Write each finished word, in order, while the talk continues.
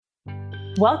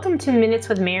Welcome to Minutes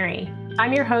with Mary.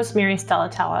 I'm your host, Mary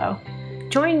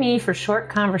Stellatello. Join me for short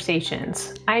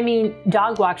conversations.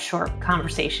 Dog walk short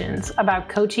conversations about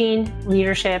coaching,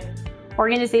 leadership,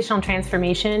 organizational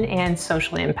transformation, and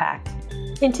social impact.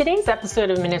 In today's episode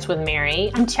of Minutes with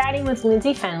Mary, I'm chatting with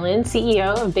Lindsay Fenlon,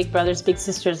 CEO of Big Brothers Big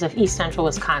Sisters of East Central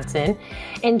Wisconsin,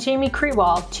 and Jamie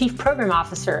Krewald, Chief Program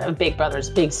Officer of Big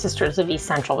Brothers Big Sisters of East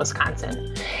Central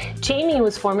Wisconsin. Jamie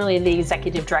was formerly the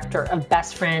Executive Director of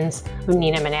Best Friends of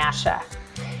Neenah Menasha.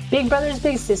 Big Brothers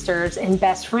Big Sisters and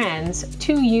Best Friends,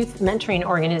 two youth mentoring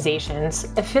organizations,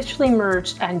 officially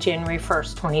merged on January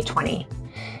 1st, 2020.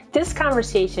 This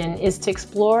conversation is to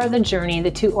explore the journey the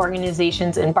two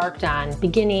organizations embarked on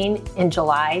beginning in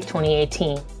July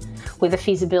 2018, with a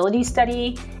feasibility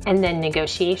study and then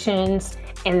negotiations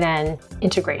and then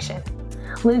integration.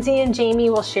 Lindsay and Jamie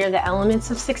will share the elements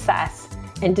of success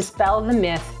and dispel the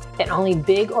myth that only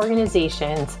big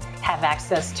organizations have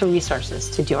access to resources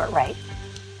to do it right.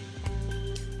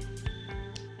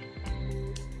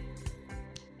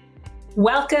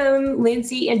 Welcome,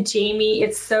 Lindsay and Jamie.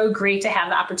 It's so great to have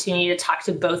the opportunity to talk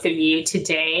to both of you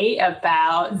today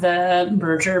about the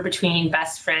merger between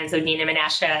Best Friends of Neenah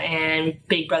Menasha and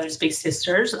Big Brothers Big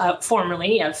Sisters,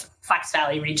 formerly of Fox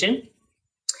Valley region.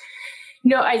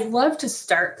 I'd love to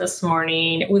start this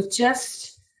morning with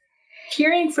just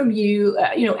hearing from you,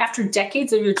 after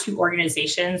decades of your two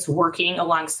organizations working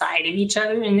alongside of each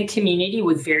other in the community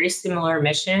with very similar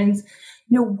missions,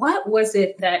 what was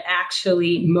it that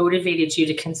actually motivated you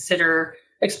to consider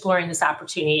exploring this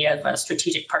opportunity of a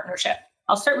strategic partnership?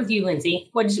 I'll start with you, Lindsay.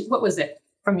 What was it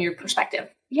from your perspective?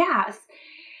 Yes.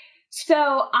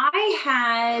 So I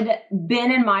had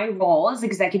been in my role as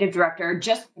executive director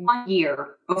just 1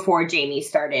 year before Jamie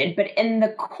started. But in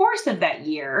the course of that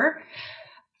year,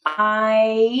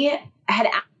 I had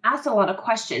asked a lot of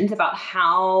questions about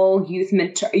how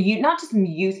not just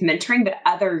youth mentoring, but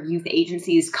other youth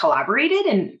agencies collaborated.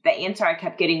 And the answer I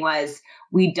kept getting was,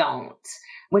 we don't,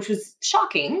 which was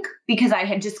shocking because I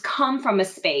had just come from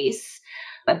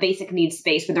a basic needs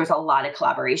space where there was a lot of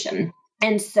collaboration.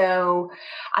 And so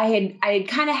I had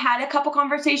kind of had a couple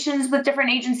conversations with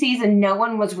different agencies and no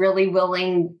one was really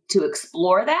willing to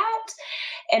explore that.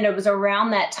 And it was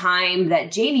around that time that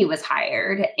Jamie was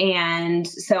hired. And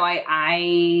so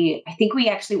I think we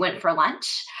actually went for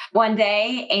lunch one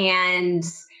day and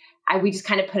we just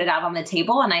kind of put it out on the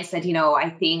table. And I said, I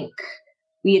think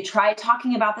we had tried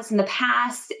talking about this in the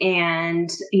past and,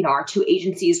 our two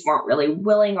agencies weren't really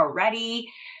willing or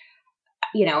ready.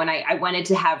 And I wanted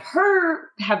to have her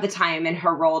have the time in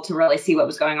her role to really see what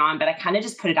was going on. But I kind of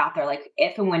just put it out there, like,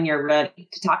 if and when you're ready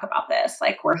to talk about this,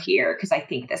 like, we're here because I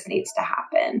think this needs to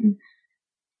happen.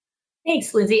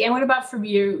 Thanks, Lindsay. And what about from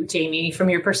you, Jamie, from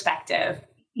your perspective?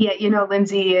 Yeah,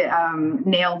 Lindsay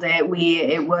nailed it.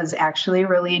 It was actually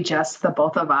really just the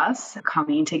both of us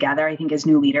coming together, I think, as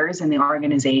new leaders in the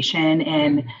organization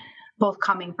and both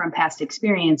coming from past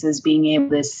experiences, being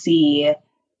able to see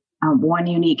one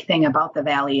unique thing about the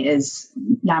Valley is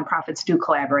nonprofits do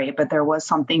collaborate, but there was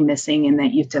something missing in the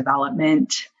youth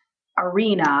development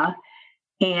arena.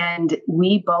 And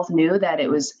we both knew that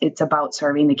it's about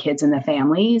serving the kids and the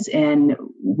families, and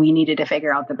we needed to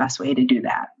figure out the best way to do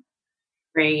that.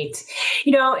 Great.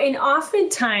 And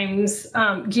oftentimes,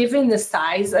 given the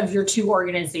size of your two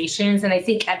organizations, and I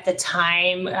think at the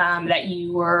time that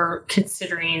you were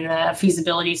considering the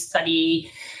feasibility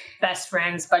study, Best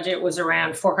Friends budget was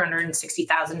around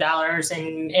 $460,000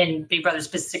 and Big Brothers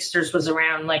Big Sisters was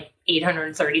around like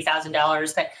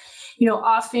 $830,000. That,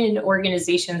 often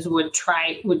organizations would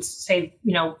say,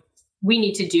 we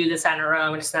need to do this on our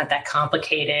own. It's not that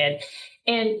complicated.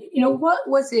 And, what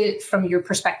was it from your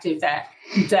perspective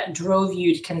that drove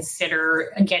you to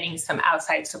consider getting some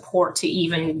outside support to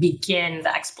even begin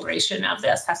the exploration of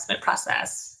the assessment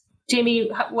process? Jamie,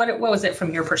 what was it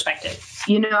from your perspective?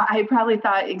 I probably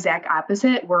thought exact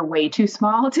opposite. We're way too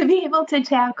small to be able to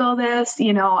tackle this.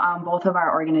 Both of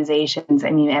our organizations,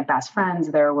 at Best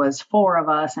Friends, there was 4 of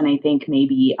us, and I think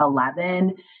maybe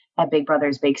 11 at Big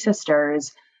Brothers Big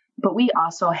Sisters. But we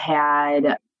also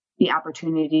had the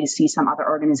opportunity to see some other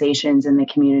organizations in the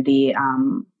community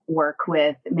work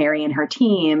with Mary and her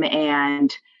team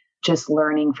and just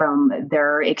learning from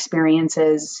their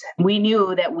experiences. We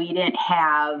knew that we didn't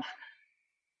have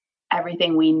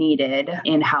everything we needed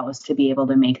in-house to be able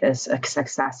to make this a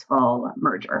successful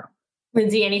merger.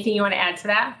 Lindsay, anything you want to add to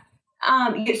that?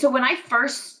 So when I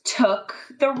first took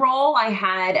the role, I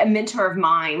had a mentor of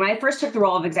mine. When I first took the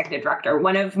role of executive director,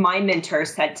 one of my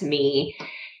mentors said to me,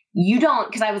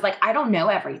 because I was like, I don't know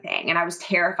everything. And I was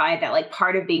terrified that like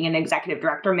part of being an executive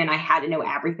director meant I had to know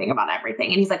everything about everything.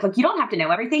 And he's like, look, you don't have to know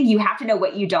everything. You have to know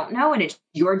what you don't know. And it's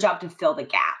your job to fill the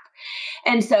gap.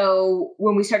 And so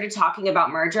when we started talking about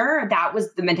merger, that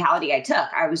was the mentality I took.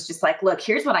 I was just like, look,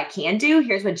 here's what I can do.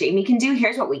 Here's what Jamie can do.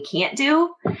 Here's what we can't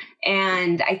do.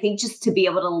 And I think just to be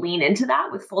able to lean into that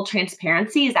with full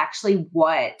transparency is actually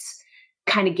what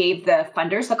kind of gave the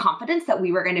funders the confidence that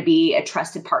we were going to be a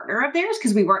trusted partner of theirs,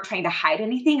 because we weren't trying to hide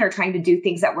anything or trying to do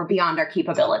things that were beyond our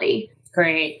capability.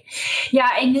 Great. Yeah.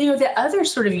 And the other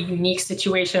sort of unique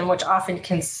situation, which often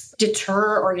can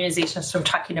deter organizations from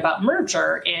talking about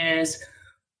merger, is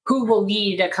who will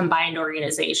lead a combined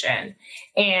organization.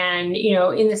 And,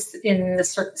 in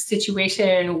this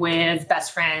situation with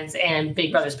best friends and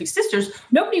big brothers, big sisters,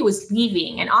 nobody was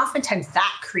leaving. And oftentimes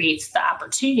that creates the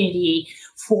opportunity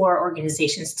for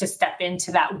organizations to step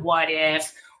into that what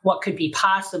if, what could be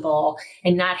possible,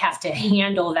 and not have to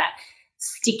handle that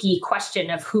sticky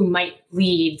question of who might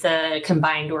lead the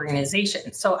combined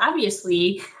organization. So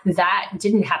obviously that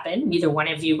didn't happen. Neither one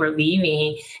of you were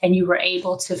leaving, and you were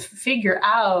able to figure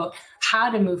out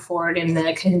how to move forward in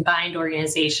the combined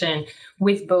organization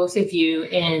with both of you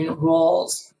in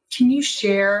roles. Can you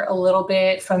share a little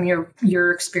bit from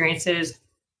your experiences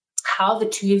how the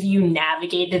two of you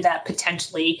navigated that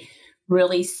potentially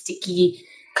really sticky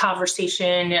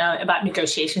conversation about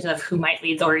negotiations of who might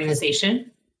lead the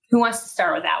organization? Who wants to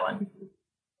start with that one?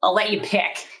 I'll let you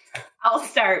pick. I'll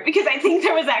start, because I think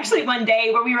there was actually one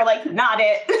day where we were like, not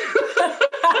it.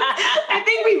 I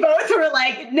think we both were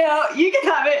like, no, you can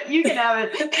have it. You can have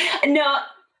it. No.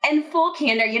 And full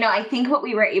candor, I think what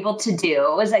we were able to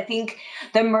do is I think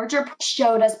the merger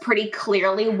showed us pretty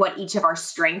clearly what each of our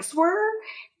strengths were.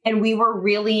 And we were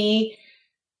really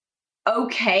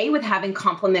okay with having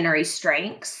complementary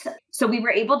strengths. So we were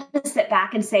able to sit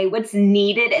back and say what's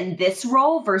needed in this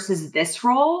role versus this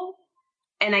role.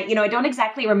 And I don't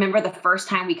exactly remember the first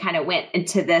time we kind of went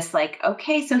into this, like,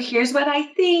 okay, so here's what I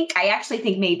think. I actually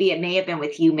think maybe it may have been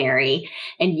with you, Mary,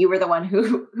 and you were the one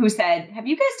who said, have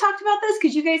you guys talked about this?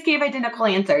 Because you guys gave identical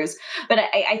answers. But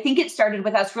I think it started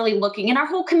with us really looking, and our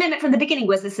whole commitment from the beginning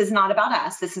was, this is not about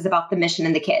us. This is about the mission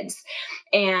and the kids.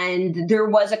 And there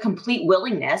was a complete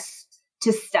willingness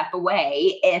to step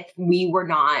away if we were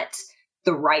not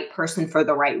the right person for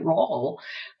the right role.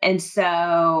 And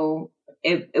so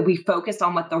we focused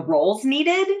on what the roles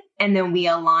needed, and then we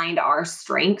aligned our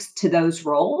strengths to those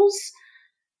roles.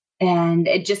 And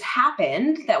it just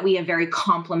happened that we have very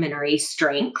complementary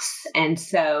strengths. And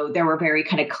so there were very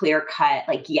kind of clear cut,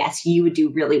 like, yes, you would do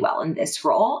really well in this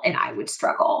role and I would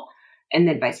struggle, and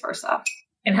then vice versa.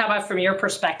 And how about from your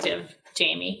perspective,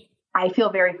 Jamie? I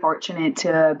feel very fortunate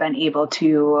to have been able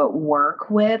to work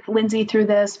with Lindsay through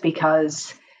this,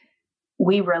 because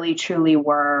we really truly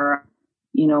were,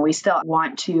 we still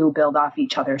want to build off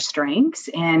each other's strengths.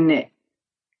 And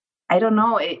I don't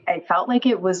know, I felt like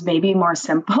it was maybe more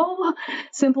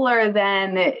simpler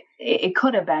than it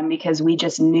could have been, because we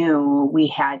just knew we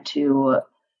had to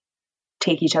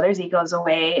take each other's egos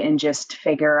away and just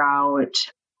figure out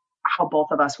how both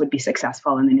of us would be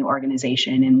successful in the new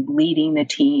organization and leading the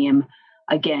team,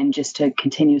 again, just to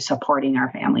continue supporting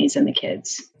our families and the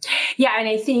kids. Yeah. And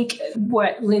I think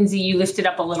what, Lindsay, you lifted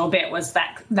up a little bit was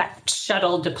that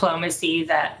shuttle diplomacy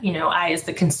that, I, as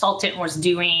the consultant, was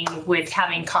doing with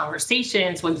having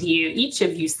conversations with you, each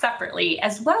of you separately,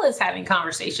 as well as having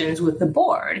conversations with the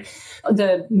board,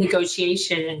 the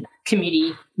negotiation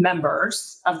committee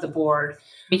members of the board,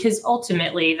 because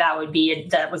ultimately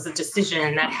that was a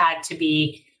decision that had to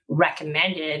be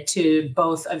recommended to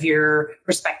both of your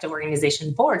respective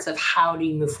organization boards of how do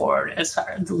you move forward as far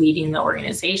as leading the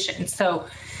organization. So,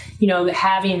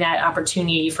 having that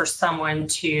opportunity for someone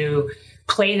to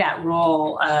play that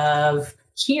role of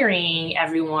hearing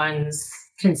everyone's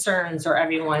concerns or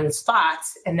everyone's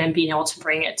thoughts, and then being able to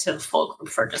bring it to the full group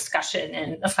for discussion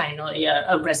and finally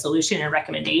a resolution and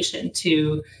recommendation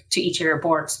to each of your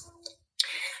boards.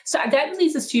 So that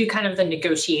leads us to kind of the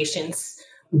negotiations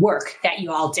work that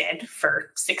you all did for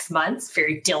 6 months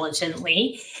very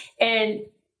diligently. And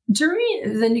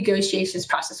during the negotiations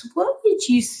process, what did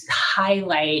you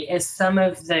highlight as some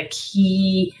of the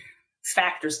key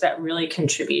factors that really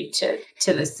contribute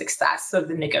to the success of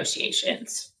the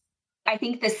negotiations? I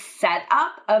think the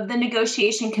setup of the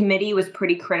negotiation committee was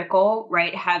pretty critical,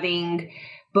 right? Having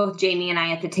both Jamie and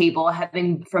I at the table,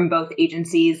 having from both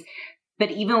agencies.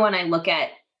 But even when I look at,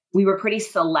 we were pretty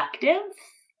selective,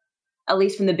 at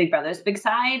least from the Big Brothers Big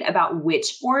side, about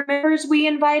which board members we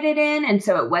invited in. And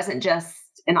so it wasn't just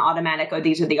an automatic, oh,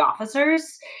 these are the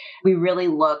officers. We really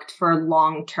looked for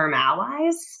long-term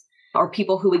allies or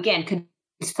people who, again, could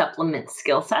supplement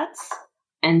skill sets.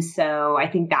 And so I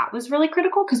think that was really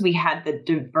critical because we had the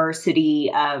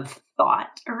diversity of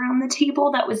thought around the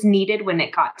table that was needed when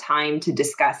it got time to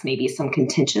discuss maybe some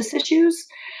contentious issues.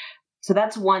 So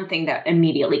that's one thing that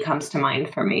immediately comes to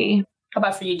mind for me. How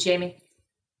about for you, Jamie?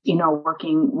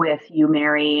 Working with you,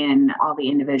 Mary, and all the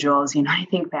individuals, I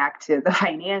think back to the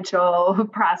financial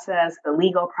process, the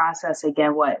legal process,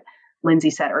 again, what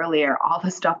Lindsay said earlier, all the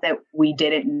stuff that we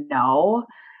didn't know,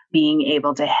 being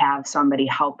able to have somebody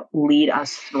help lead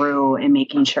us through and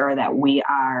making sure that we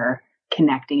are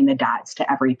connecting the dots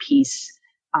to every piece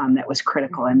that was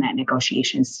critical in that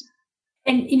negotiations.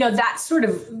 And, that sort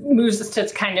of moves us to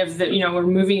kind of we're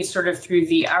moving sort of through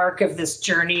the arc of this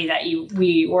journey that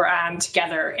we were on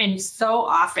together. And so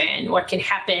often what can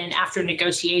happen after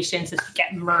negotiations is you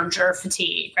get merger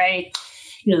fatigue, right?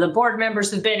 The board members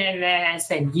have been in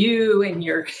this and you and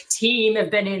your team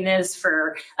have been in this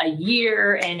for a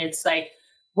year. And it's like,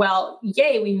 well,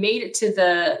 yay, we made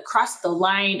it cross the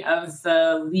line of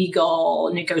the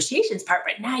legal negotiations part,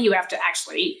 but now you have to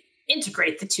actually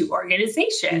integrate the two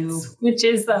organizations, which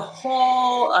is the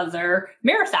whole other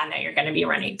marathon that you're going to be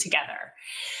running together.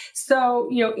 So,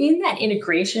 in that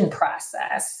integration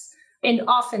process, and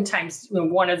oftentimes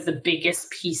one of the biggest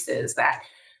pieces that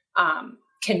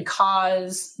can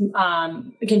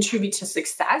contribute to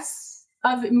success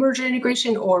of merger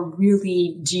integration or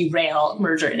really derail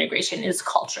merger integration is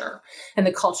culture and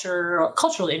the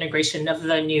cultural integration of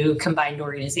the new combined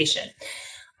organization.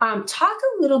 Talk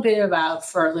a little bit about,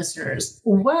 for our listeners,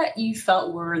 what you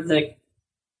felt were the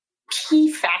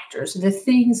key factors, the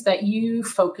things that you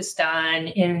focused on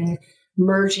in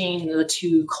merging the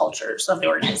two cultures of the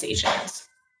organizations.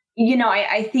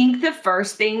 I think the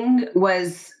first thing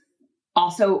was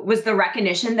the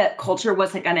recognition that culture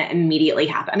wasn't going to immediately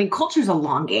happen. I mean, culture is a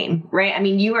long game, right? I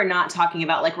mean, you are not talking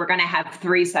about like, we're going to have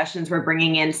 3 sessions. We're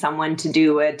bringing in someone to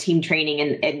do a team training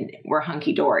and we're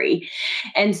hunky dory.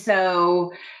 And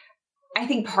so I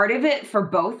think part of it for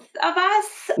both of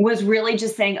us was really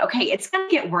just saying, okay, it's going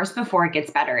to get worse before it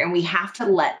gets better. And we have to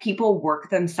let people work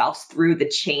themselves through the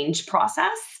change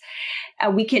process.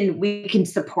 We can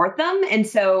support them. And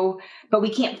so, but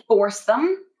we can't force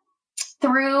them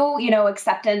through,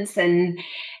 acceptance.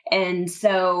 And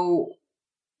so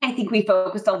I think we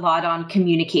focused a lot on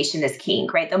communication is king,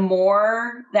 right? The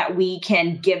more that we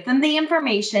can give them the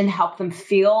information, help them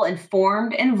feel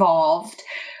informed, involved.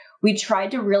 We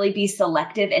tried to really be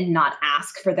selective and not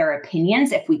ask for their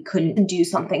opinions if we couldn't do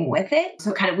something with it.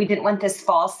 So we didn't want this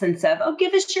false sense of,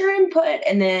 give us your input.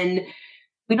 And then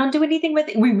we don't do anything with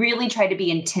it. We really tried to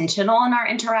be intentional in our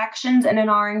interactions and in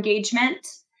our engagement.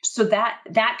 So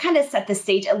that kind of set the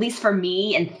stage, at least for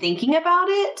me, in thinking about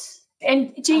it.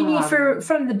 And Jamie,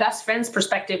 from the best friends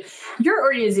perspective, your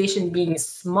organization being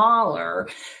smaller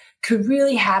could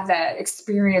really have that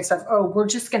experience of, we're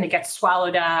just going to get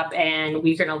swallowed up and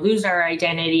we're going to lose our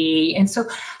identity. And so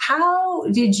how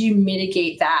did you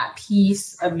mitigate that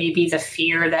piece of maybe the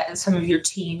fear that some of your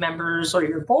team members or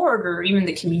your board or even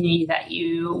the community that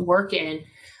you work in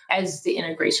as the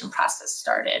integration process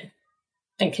started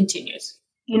and continues?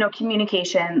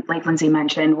 Communication, like Lindsay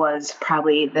mentioned, was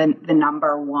probably the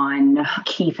number one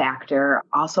key factor.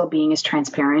 Also being as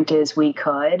transparent as we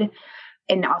could,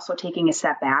 and also taking a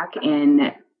step back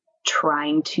and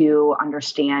trying to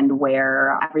understand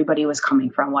where everybody was coming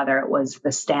from, whether it was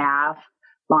the staff,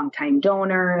 longtime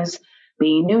donors,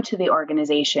 being new to the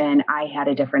organization. I had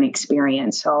a different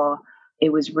experience. So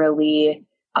it was really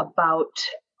about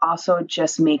also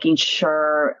just making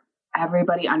sure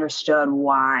everybody understood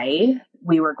why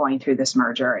we were going through this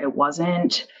merger. It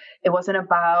wasn't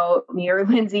about me or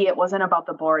Lindsay. It wasn't about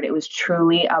the board. It was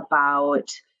truly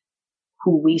about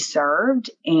who we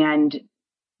served. And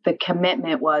the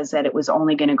commitment was that it was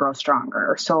only going to grow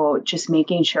stronger. So just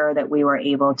making sure that we were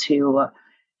able to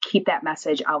keep that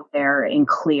message out there and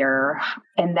clear.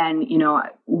 And then,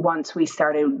 once we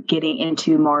started getting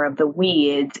into more of the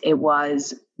weeds,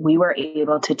 we were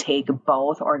able to take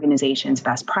both organizations'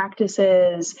 best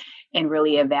practices and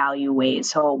really evaluate.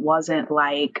 So it wasn't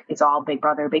like it's all big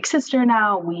brother, big sister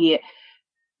now.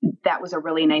 That was a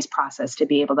really nice process to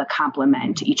be able to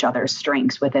complement each other's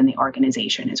strengths within the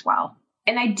organization as well.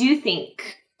 And I do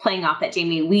think, playing off that,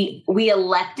 Jamie, we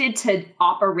elected to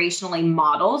operationally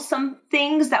model some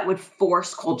things that would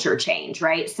force culture change,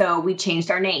 right? So we changed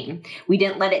our name. We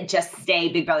didn't let it just stay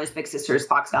Big Brothers Big Sisters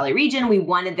Fox Valley Region. We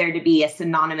wanted there to be a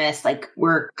synonymous, like,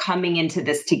 we're coming into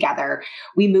this together.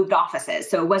 We moved offices.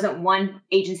 So it wasn't one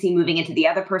agency moving into the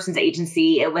other person's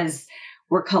agency. It was,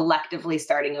 we're collectively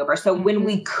starting over. So when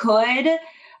we could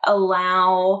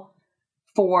allow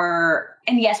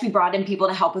and yes, we brought in people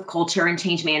to help with culture and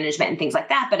change management and things like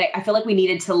that, but I feel like we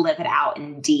needed to live it out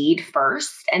indeed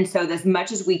first. And so as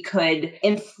much as we could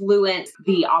influence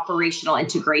the operational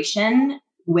integration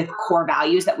with core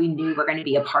values that we knew were going to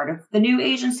be a part of the new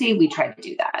agency, we tried to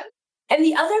do that. And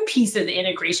the other piece of the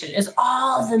integration is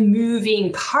all the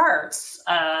moving parts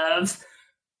of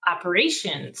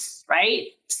operations, right?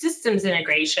 Systems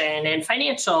integration and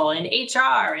financial and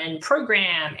HR and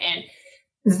program, and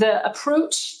the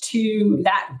approach to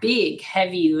that big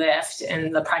heavy lift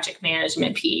and the project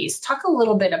management piece. Talk a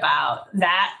little bit about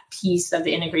that piece of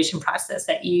the integration process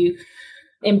that you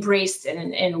embraced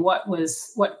and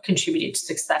what contributed to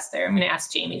success there. I'm going to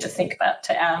ask Jamie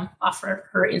to offer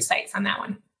her insights on that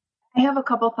one. I have a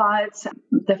couple thoughts.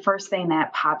 The first thing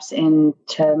that pops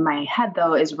into my head,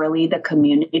 though, is really the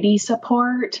community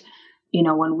support. You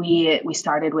know, when we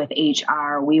started with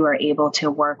HR, we were able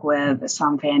to work with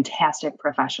some fantastic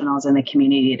professionals in the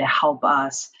community to help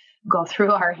us go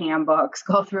through our handbooks,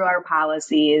 go through our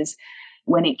policies.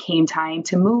 When it came time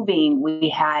to moving, we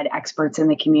had experts in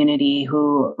the community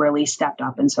who really stepped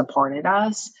up and supported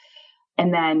us.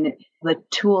 And then the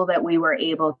tool that we were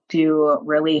able to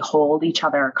really hold each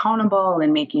other accountable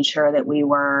and making sure that we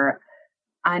were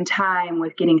on time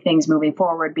with getting things moving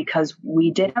forward, because we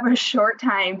did have a short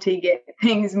time to get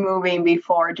things moving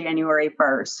before January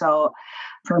 1st. So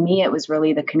for me, it was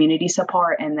really the community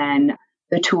support and then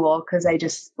the tool, because I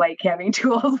just like having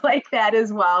tools like that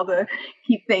as well to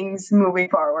keep things moving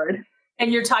forward.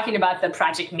 And you're talking about the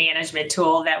project management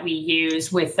tool that we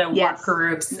use with the work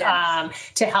groups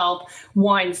to help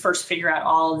first figure out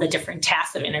all the different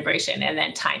tasks of integration and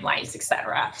then timelines, et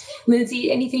cetera.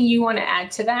 Lindsay, anything you want to add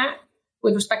to that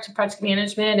with respect to project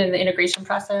management and the integration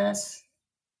process?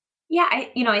 Yeah,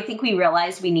 I think we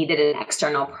realized we needed an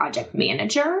external project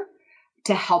manager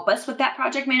to help us with that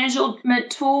project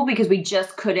management tool, because we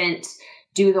just couldn't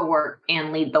do the work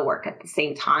and lead the work at the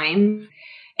same time.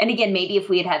 And again, maybe if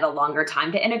we had had a longer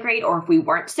time to integrate, or if we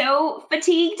weren't so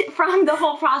fatigued from the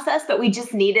whole process, but we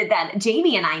just needed that.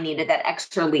 Jamie and I needed that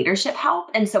extra leadership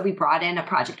help. And so we brought in a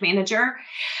project manager.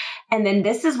 And then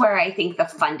this is where I think the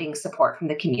funding support from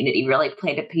the community really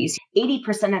played a piece.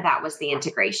 80% of that was the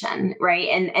integration, right?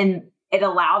 And it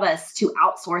allowed us to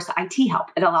outsource IT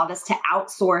help. It allowed us to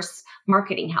outsource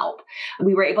marketing help.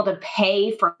 We were able to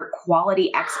pay for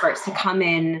quality experts to come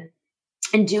in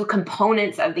and do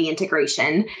components of the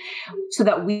integration so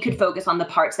that we could focus on the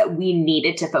parts that we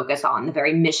needed to focus on, the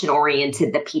very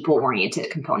mission-oriented, the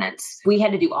people-oriented components. We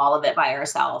had to do all of it by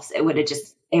ourselves. It would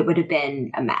have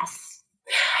been a mess.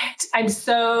 I'm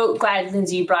so glad,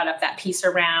 Lindsay, you brought up that piece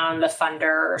around the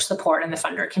funder support and the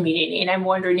funder community. And I'm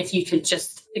wondering if you could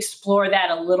just explore that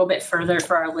a little bit further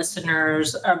for our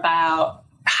listeners about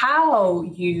how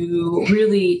you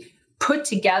really put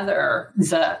together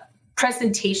the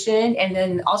presentation and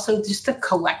then also just the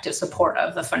collective support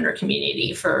of the funder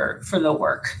community for the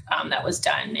work that was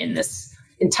done in this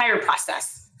entire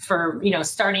process for,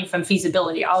 starting from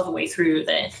feasibility all the way through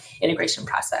the integration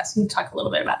process. Can you talk a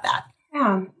little bit about that?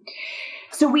 Yeah.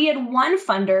 So we had one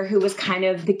funder who was kind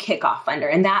of the kickoff funder,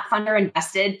 and that funder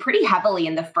invested pretty heavily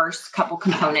in the first couple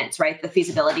components, right? The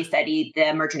feasibility study,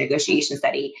 the merger negotiation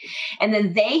study. And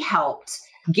then they helped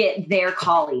get their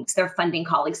colleagues, their funding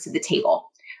colleagues, to the table.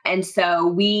 And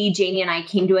so Jamie and I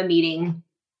came to a meeting.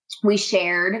 We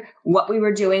shared what we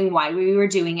were doing, why we were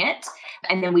doing it.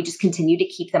 And then we just continued to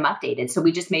keep them updated. So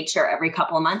we just made sure every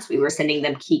couple of months we were sending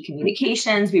them key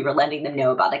communications. We were letting them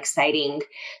know about exciting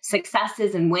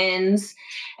successes and wins.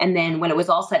 And then when it was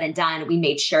all said and done, we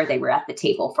made sure they were at the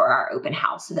table for our open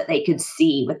house so that they could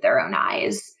see with their own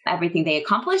eyes everything they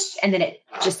accomplished. And then it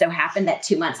just so happened that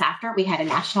 2 months after, we had a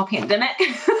national pandemic.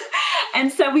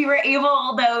 And so we were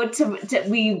able, though,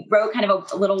 we wrote kind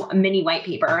of a little mini white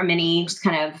paper, a mini just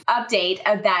kind of update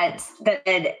of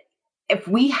that if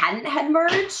we hadn't had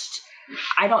merged,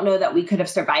 I don't know that we could have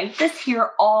survived this. Here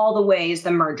are all the ways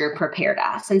the merger prepared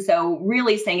us. And so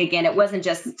really saying, again, it wasn't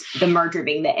just the merger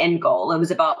being the end goal. It was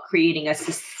about creating a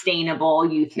sustainable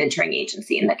youth mentoring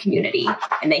agency in the community.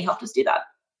 And they helped us do that.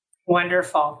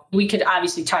 Wonderful. We could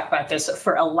obviously talk about this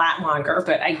for a lot longer,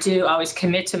 but I do always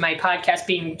commit to my podcast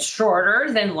being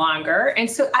shorter than longer. And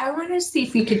so I want to see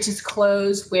if we could just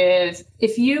close with,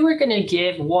 if you were going to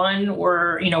give one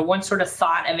sort of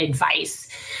thought of advice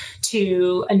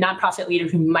to a nonprofit leader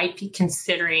who might be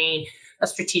considering a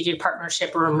strategic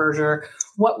partnership or a merger,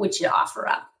 what would you offer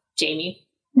up? Jamie?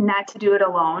 Not to do it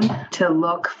alone, to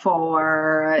look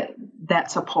for that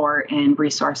support and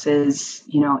resources,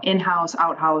 in-house,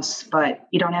 out-house, but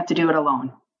you don't have to do it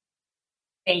alone.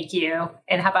 Thank you.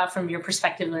 And how about from your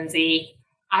perspective, Lindsay?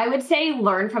 I would say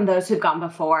learn from those who've gone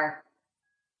before.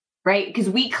 right? Because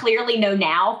we clearly know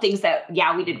now things that,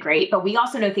 yeah, we did great, but we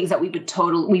also know things that we would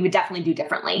definitely do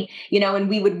differently, and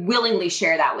we would willingly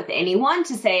share that with anyone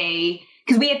to say,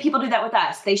 because we had people do that with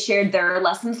us. They shared their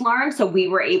lessons learned. So we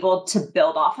were able to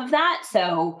build off of that.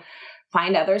 So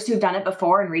find others who've done it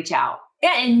before and reach out.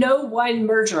 Yeah, and no one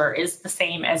merger is the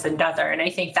same as another. And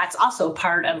I think that's also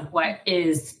part of what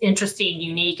is interesting,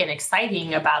 unique, and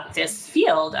exciting about this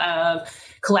field of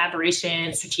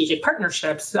collaboration, strategic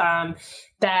partnerships, that,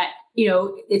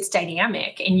 it's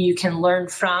dynamic and you can learn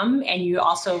from, and you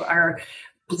also are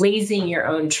blazing your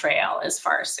own trail as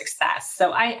far as success.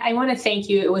 So I want to thank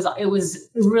you. It was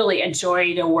really a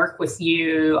joy to work with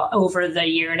you over the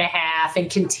year and a half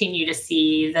and continue to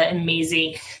see the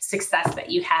amazing success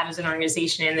that you have as an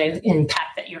organization and the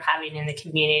impact that you're having in the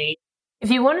community. If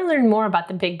you want to learn more about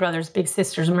the Big Brothers Big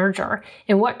Sisters merger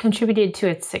and what contributed to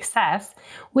its success,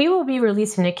 we will be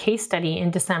releasing a case study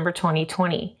in December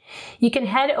 2020. You can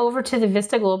head over to the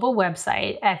Vista Global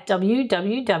website at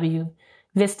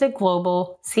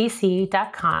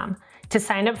www.vistaglobalcc.com to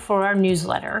sign up for our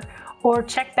newsletter, or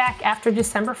check back after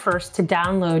December 1st to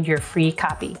download your free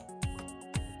copy.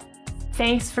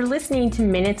 Thanks for listening to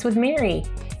Minutes with Mary.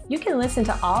 You can listen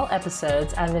to all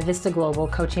episodes on the Vista Global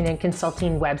Coaching and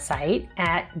Consulting website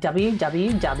at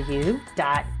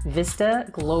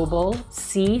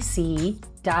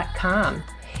www.vistaglobalcc.com.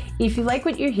 If you like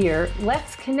what you hear,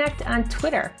 let's connect on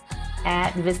Twitter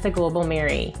at Vista Global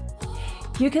Mary.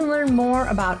 You can learn more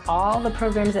about all the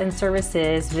programs and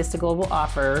services Vista Global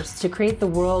offers to create the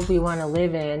world we want to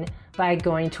live in by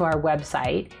going to our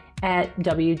website at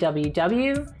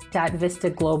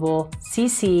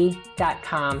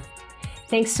www.vistaglobalcc.com.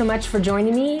 Thanks so much for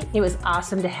joining me. It was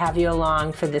awesome to have you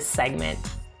along for this segment.